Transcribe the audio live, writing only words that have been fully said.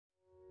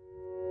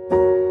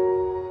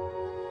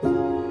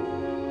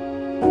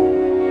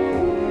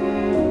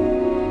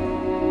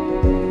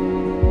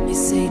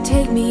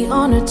me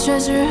on a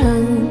treasure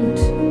hunt.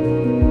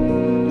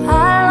 I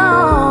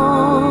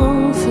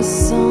long for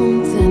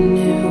something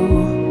new.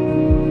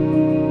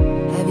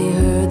 Have you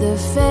heard the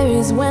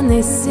fairies when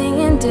they sing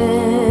and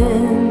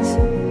dance?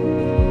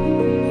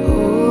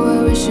 Oh, I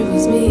wish it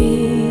was me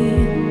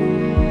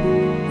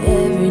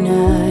every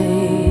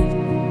night.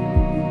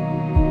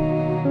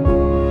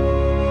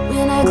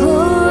 When I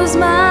close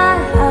my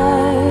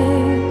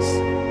eyes,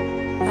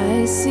 I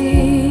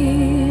see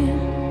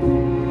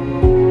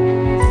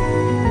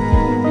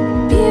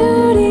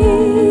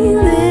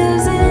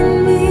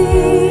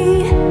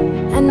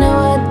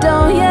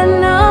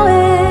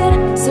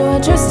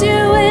trust you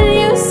when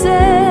you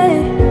say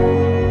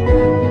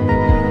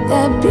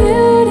that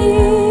beauty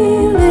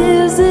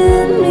lives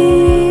in me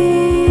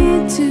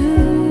too.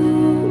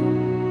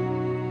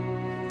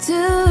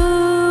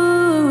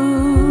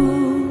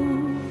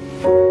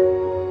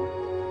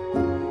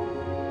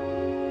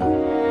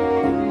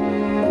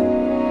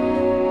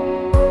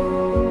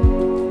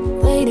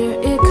 Later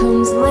it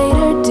comes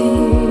later,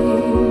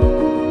 dear,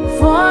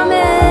 for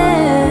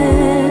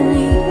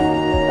many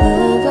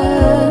of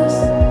us.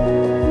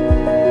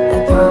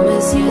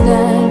 Promise you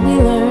that we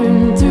learn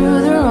through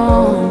the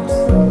wrongs,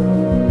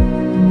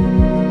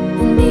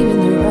 and even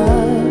the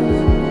rough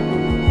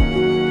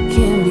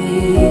can be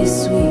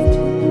sweet.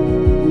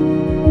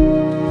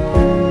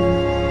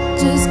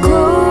 Just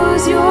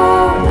close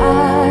your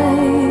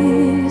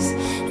eyes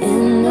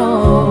and know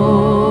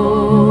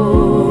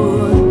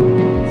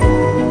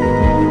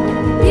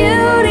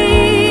beauty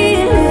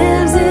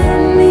lives in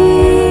me.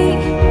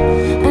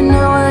 I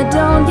know I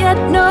don't yet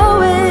know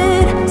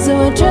it, so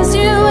I trust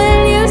you when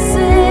you say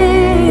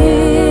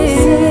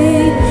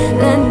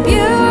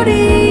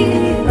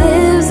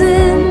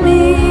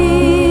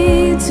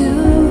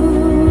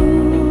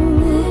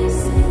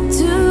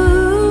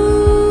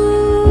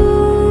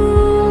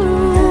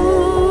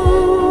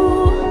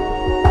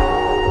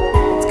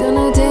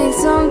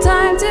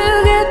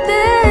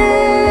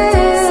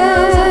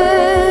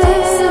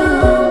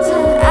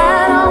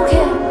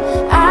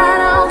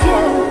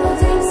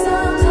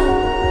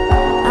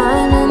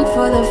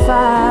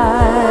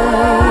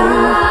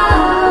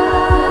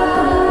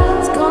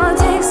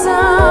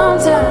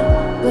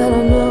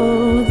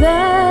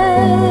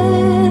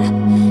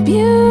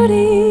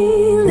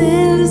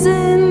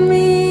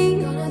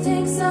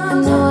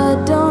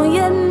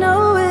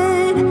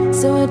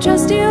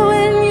trust you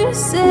when you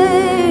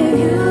say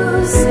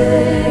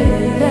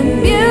that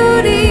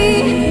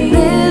beauty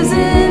lives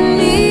in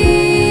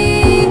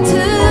me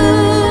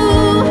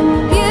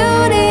too.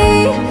 Beauty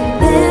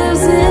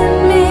lives in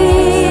me.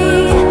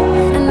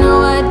 I know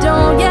I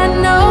don't yet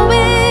know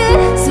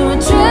it, so I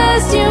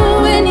trust you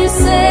when you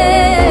say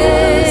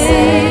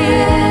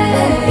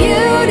that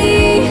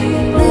beauty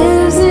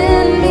lives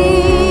in me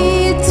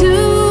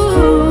too.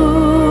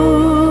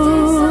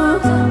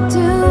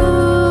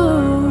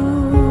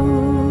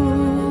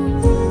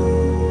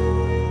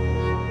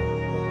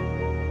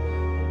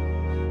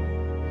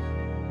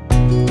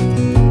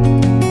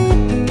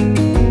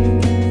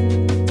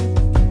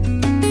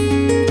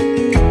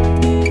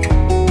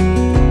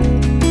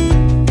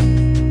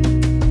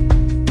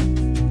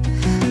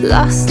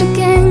 Lost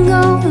again,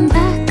 going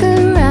back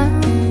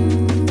around,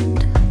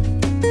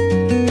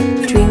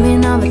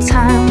 dreaming of a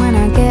time when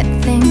I get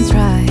things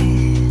right.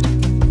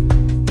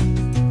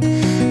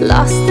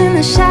 Lost in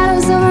the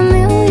shadows of a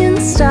million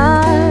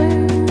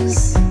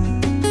stars.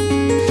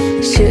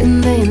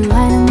 Shouldn't they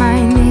enlighten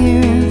my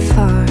near and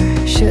far?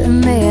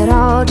 Shouldn't they at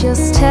all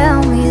just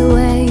tell me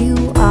where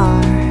you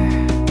are?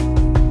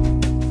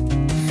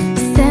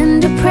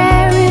 Send a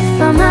prayer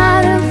if I'm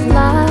out of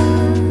luck.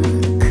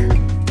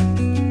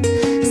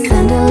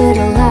 A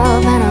little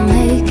love and I'll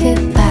make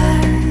it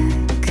back.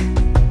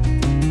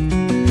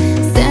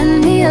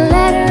 Send me a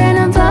letter and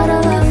a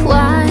bottle of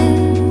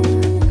wine,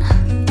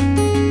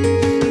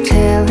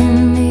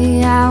 telling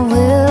me I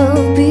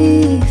will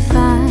be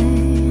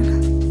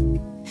fine.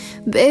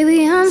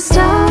 Baby, I'm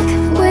stuck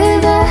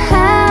with a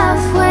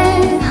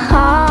halfway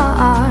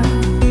heart.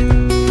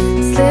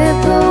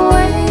 Slip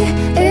away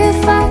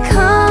if I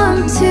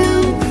come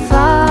too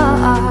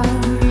far.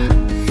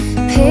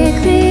 Pick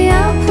me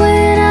up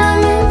when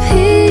I'm in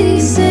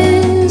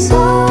pieces.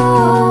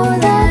 Oh,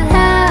 that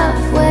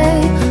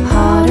halfway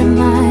heart of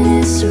mine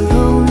is a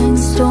rolling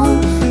stone.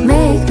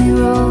 Make me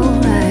roll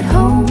right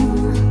home.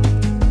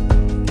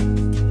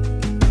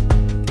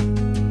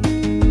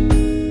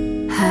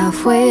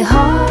 Halfway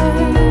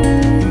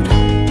hard,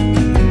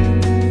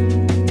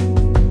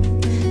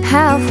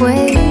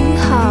 halfway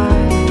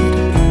hard.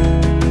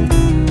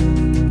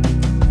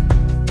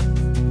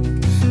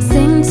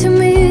 Sing to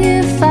me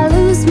if I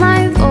lose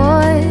my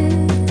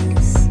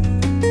voice.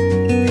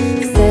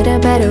 Set a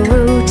better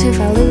route if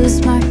I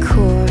lose my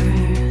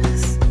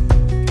course.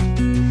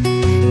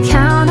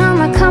 Count on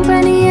my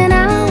company and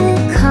I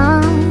will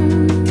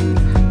come.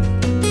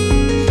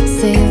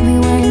 Save me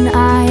when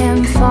I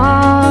am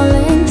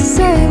falling.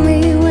 Save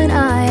me when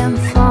I am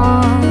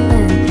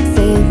falling.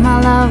 Save my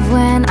love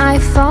when I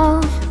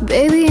fall.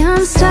 Baby,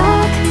 I'm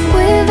stuck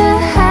with a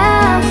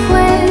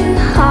halfway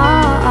heart.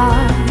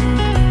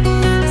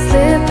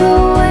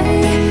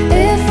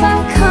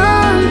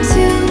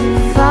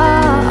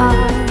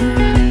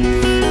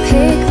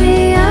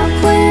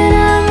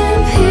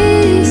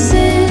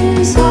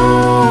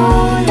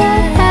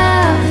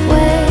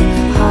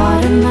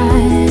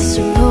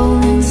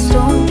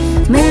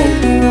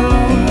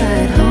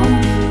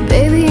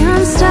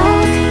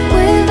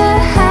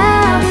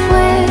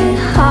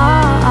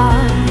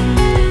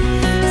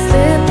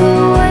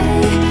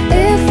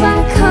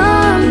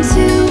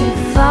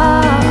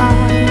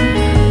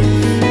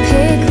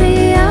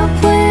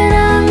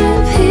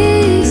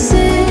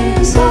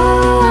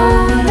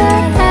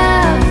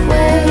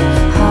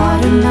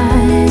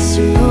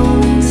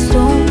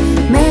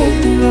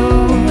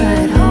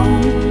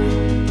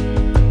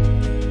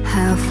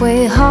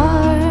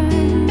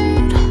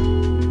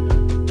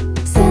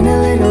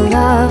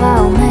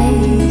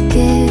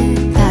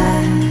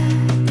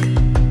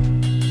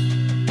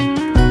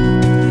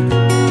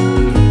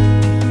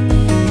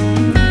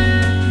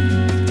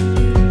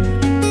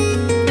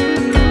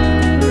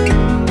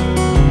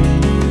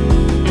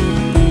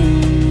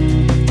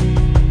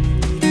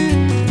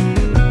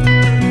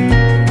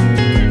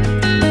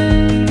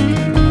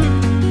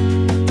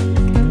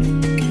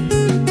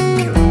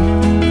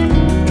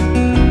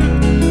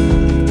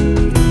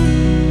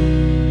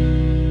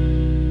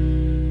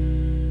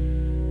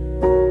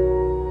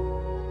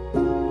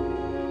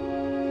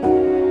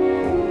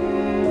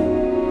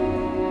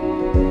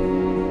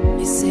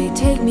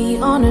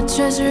 on a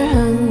treasure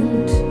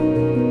hunt.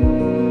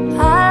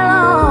 I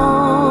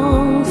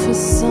long for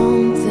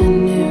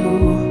something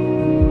new.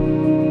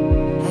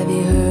 Have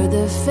you heard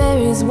the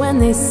fairies when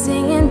they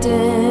sing and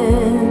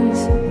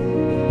dance?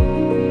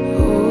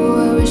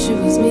 Oh, I wish it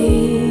was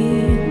me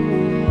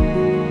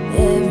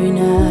every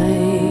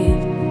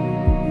night.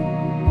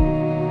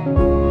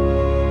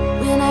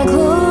 When I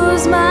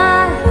close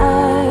my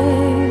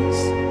eyes,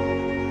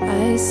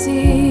 I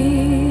see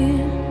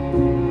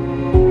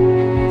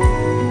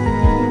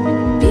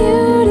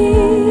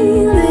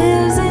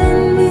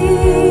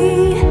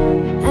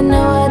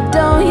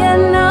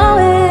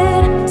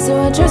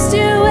trust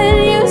you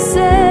when you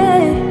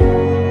say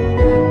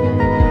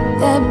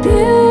that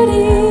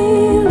beauty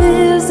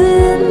lives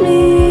in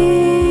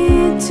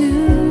me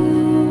too.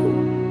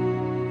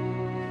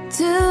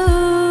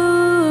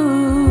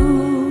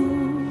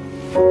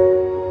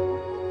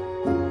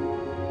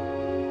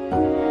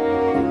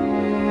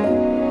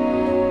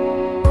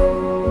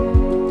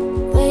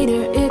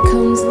 Later it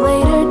comes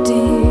later,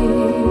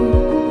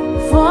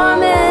 dear, for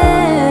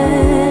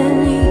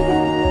many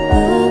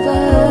of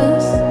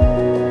us.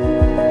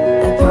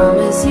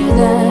 Promise you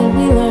that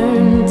we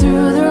learn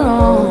through the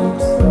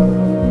wrongs,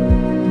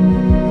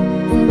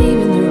 and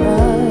even the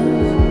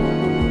rough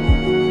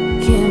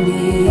can be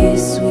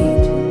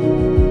sweet.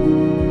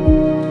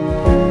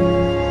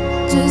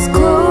 Just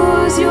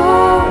close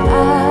your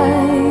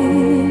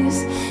eyes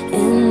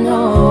and know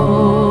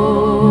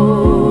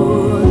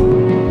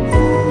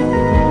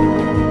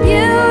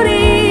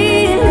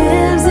beauty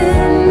lives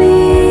in me.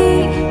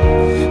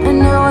 I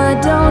know I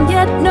don't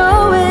yet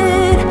know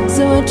it,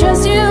 so I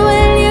trust you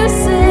when you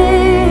say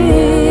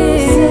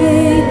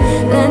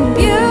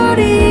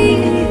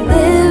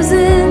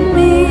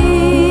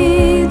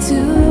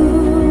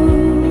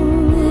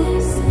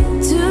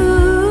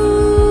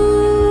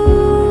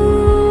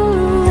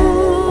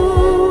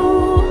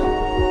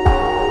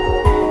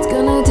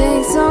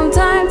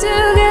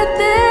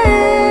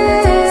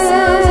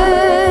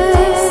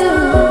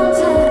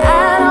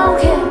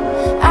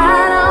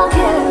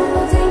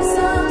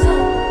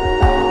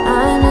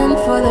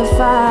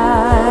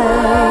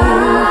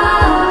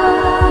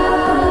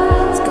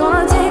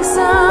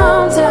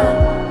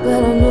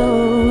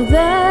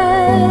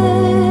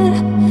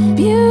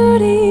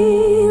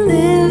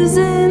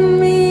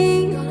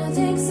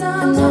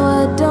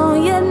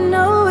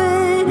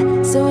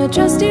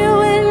trust you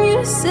when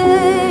you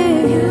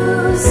say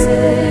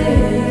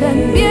that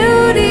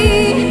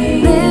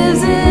beauty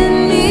lives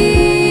in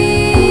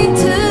me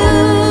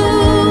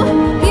too.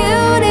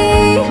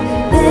 Beauty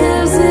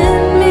lives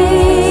in me.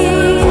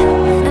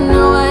 I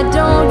know I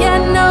don't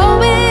yet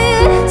know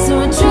it,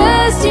 so I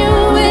trust you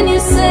when you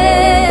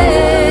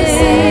say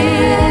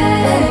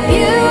that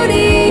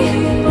beauty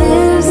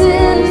lives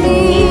in me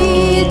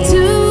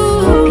too.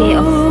 Okay, a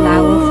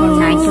flower for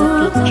Nigel,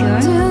 teacher.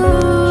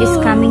 She's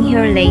coming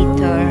here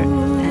later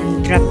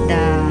and drop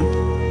the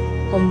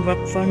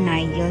homework for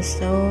Nigel,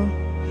 so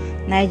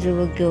Nigel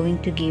will going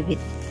to give it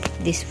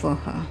this for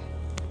her.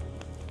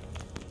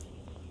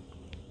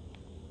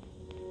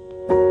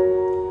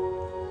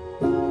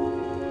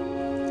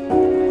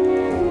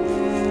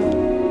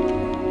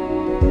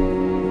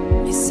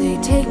 You say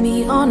take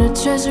me on a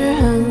treasure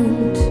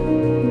hunt.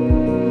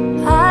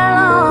 I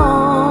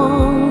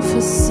long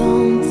for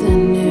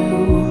something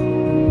new.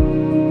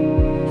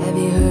 Have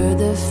you heard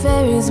the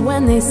fairies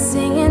when they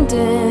sing and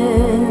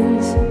dance?